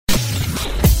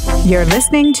You're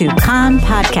listening to Kan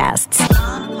Podcasts.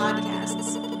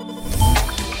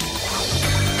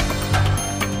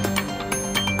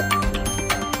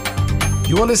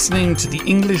 You are listening to the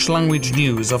English language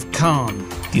news of Kan,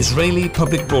 the Israeli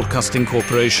Public Broadcasting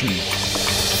Corporation.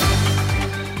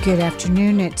 Good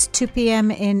afternoon. It's 2 p.m.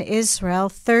 in Israel,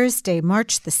 Thursday,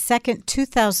 March the 2nd,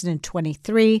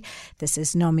 2023. This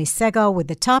is Nomi Segal with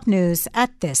the top news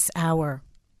at this hour.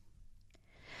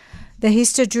 The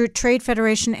Histadrut Trade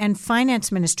Federation and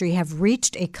Finance Ministry have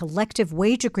reached a collective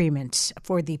wage agreement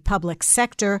for the public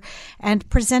sector and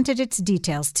presented its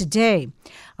details today.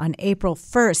 On April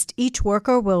 1st, each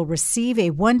worker will receive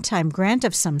a one-time grant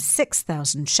of some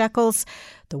 6,000 shekels.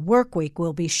 The work week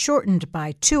will be shortened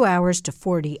by 2 hours to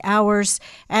 40 hours,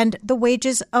 and the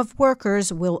wages of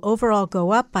workers will overall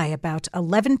go up by about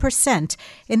 11%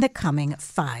 in the coming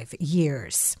 5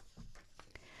 years.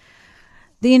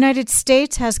 The United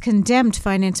States has condemned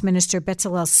Finance Minister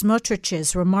Bezalel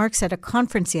Smotrich's remarks at a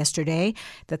conference yesterday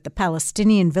that the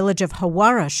Palestinian village of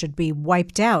Hawara should be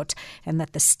wiped out and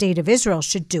that the State of Israel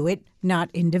should do it,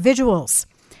 not individuals.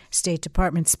 State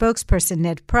Department spokesperson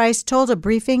Ned Price told a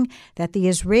briefing that the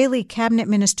Israeli cabinet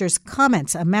minister's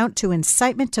comments amount to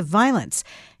incitement to violence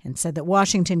and said that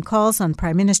Washington calls on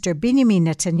Prime Minister Benjamin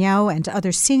Netanyahu and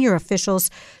other senior officials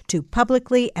to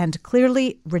publicly and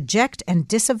clearly reject and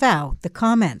disavow the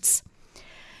comments.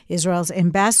 Israel's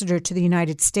ambassador to the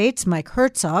United States, Mike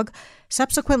Herzog,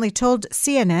 subsequently told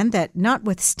CNN that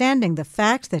notwithstanding the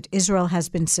fact that Israel has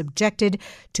been subjected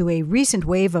to a recent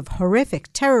wave of horrific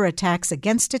terror attacks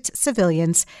against its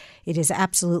civilians, it is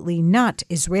absolutely not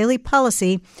Israeli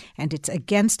policy and it's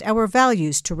against our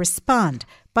values to respond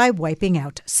by wiping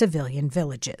out civilian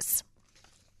villages.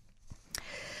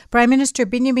 Prime Minister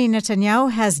Benjamin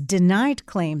Netanyahu has denied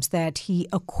claims that he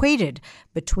equated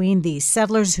between the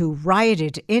settlers who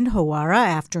rioted in Hawara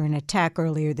after an attack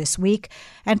earlier this week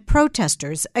and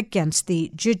protesters against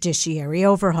the judiciary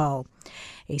overhaul.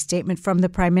 A statement from the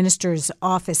Prime Minister's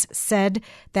office said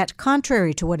that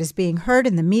contrary to what is being heard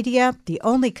in the media, the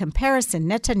only comparison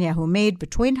Netanyahu made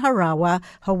between Hawara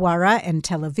and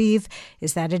Tel Aviv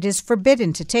is that it is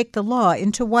forbidden to take the law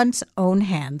into one's own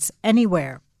hands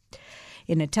anywhere.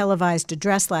 In a televised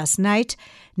address last night,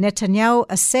 Netanyahu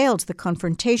assailed the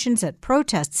confrontations at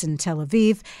protests in Tel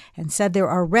Aviv and said there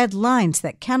are red lines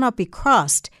that cannot be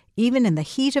crossed, even in the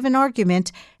heat of an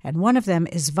argument, and one of them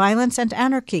is violence and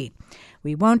anarchy.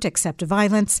 We won't accept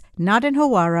violence, not in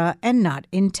Hawara and not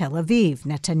in Tel Aviv,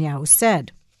 Netanyahu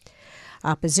said.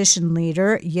 Opposition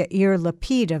leader Yair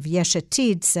Lapid of Yesh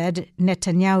Atid said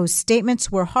Netanyahu's statements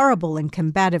were horrible and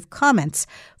combative comments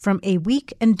from a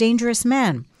weak and dangerous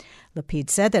man. Lapid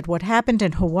said that what happened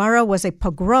in Hawara was a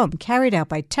pogrom carried out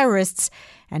by terrorists,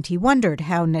 and he wondered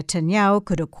how Netanyahu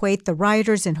could equate the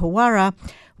rioters in Hawara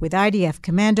with IDF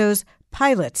commandos,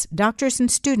 pilots, doctors, and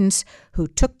students who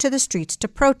took to the streets to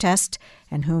protest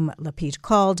and whom Lapid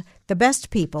called the best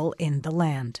people in the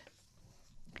land.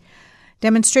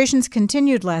 Demonstrations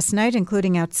continued last night,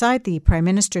 including outside the Prime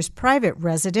Minister's private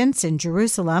residence in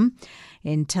Jerusalem.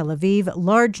 In Tel Aviv,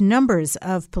 large numbers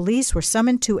of police were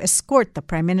summoned to escort the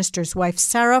Prime Minister's wife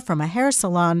Sarah from a hair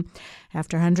salon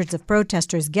after hundreds of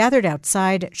protesters gathered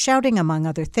outside, shouting, among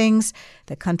other things,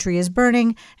 "The country is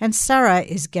burning and Sarah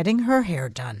is getting her hair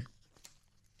done."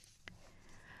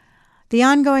 The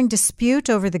ongoing dispute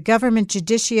over the government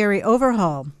judiciary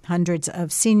overhaul. Hundreds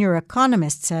of senior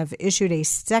economists have issued a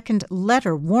second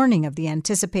letter warning of the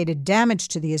anticipated damage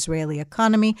to the Israeli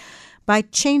economy by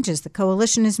changes the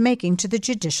coalition is making to the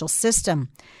judicial system.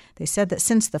 They said that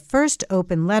since the first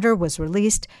open letter was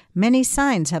released, many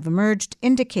signs have emerged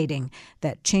indicating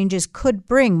that changes could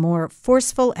bring more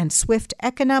forceful and swift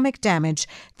economic damage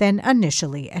than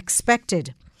initially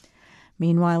expected.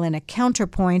 Meanwhile, in a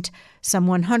counterpoint, some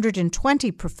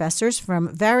 120 professors from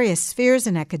various spheres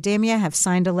in academia have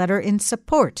signed a letter in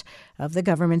support of the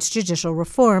government's judicial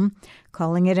reform,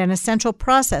 calling it an essential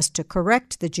process to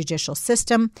correct the judicial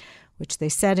system, which they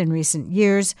said in recent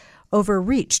years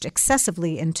overreached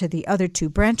excessively into the other two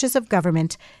branches of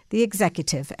government, the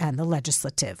executive and the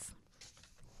legislative.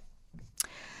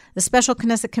 The Special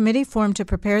Knesset Committee formed to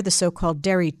prepare the so-called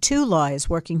Dairy II law is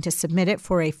working to submit it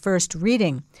for a first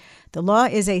reading. The law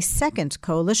is a second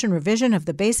coalition revision of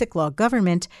the Basic Law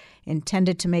government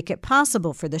intended to make it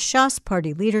possible for the Shas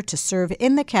party leader to serve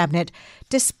in the cabinet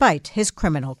despite his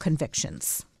criminal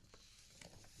convictions.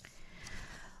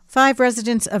 5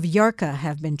 residents of Yarka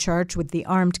have been charged with the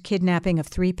armed kidnapping of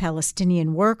 3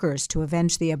 Palestinian workers to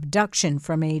avenge the abduction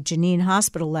from a Jenin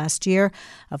hospital last year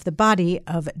of the body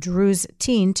of Druze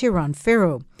teen Tiran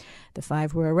Firu. The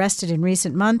 5 were arrested in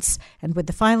recent months, and with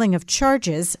the filing of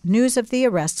charges, news of the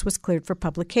arrests was cleared for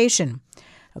publication.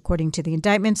 According to the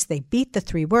indictments, they beat the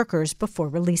 3 workers before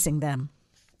releasing them.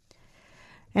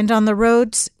 And on the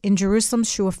roads in Jerusalem's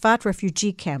Shuafat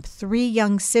refugee camp, 3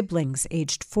 young siblings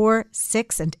aged 4,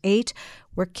 6, and 8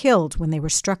 were killed when they were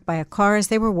struck by a car as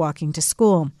they were walking to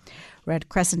school. Red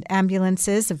Crescent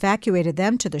ambulances evacuated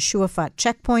them to the Shuafat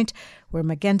checkpoint, where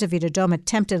Magen David Adom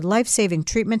attempted life-saving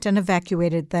treatment and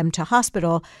evacuated them to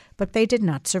hospital, but they did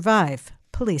not survive.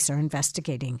 Police are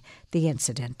investigating the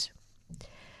incident.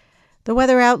 The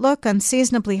weather outlook: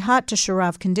 unseasonably hot to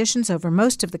Sharav conditions over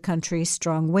most of the country,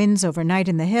 strong winds overnight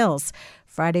in the hills.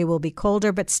 Friday will be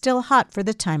colder but still hot for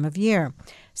the time of year.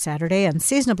 Saturday,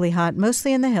 unseasonably hot,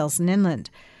 mostly in the hills and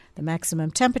inland. The maximum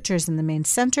temperatures in the main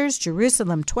centers: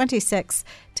 Jerusalem 26,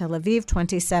 Tel Aviv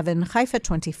 27, Haifa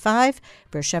 25,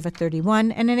 Beersheba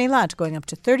 31, and in Eilat going up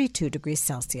to 32 degrees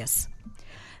Celsius.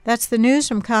 That's the news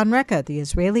from Kan Reka, the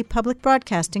Israeli Public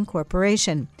Broadcasting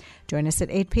Corporation. Join us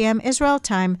at 8 p.m. Israel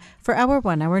time for our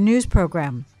one-hour news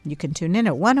program. You can tune in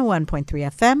at 101.3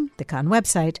 FM, the Kan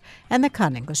website, and the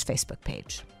Kan English Facebook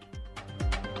page.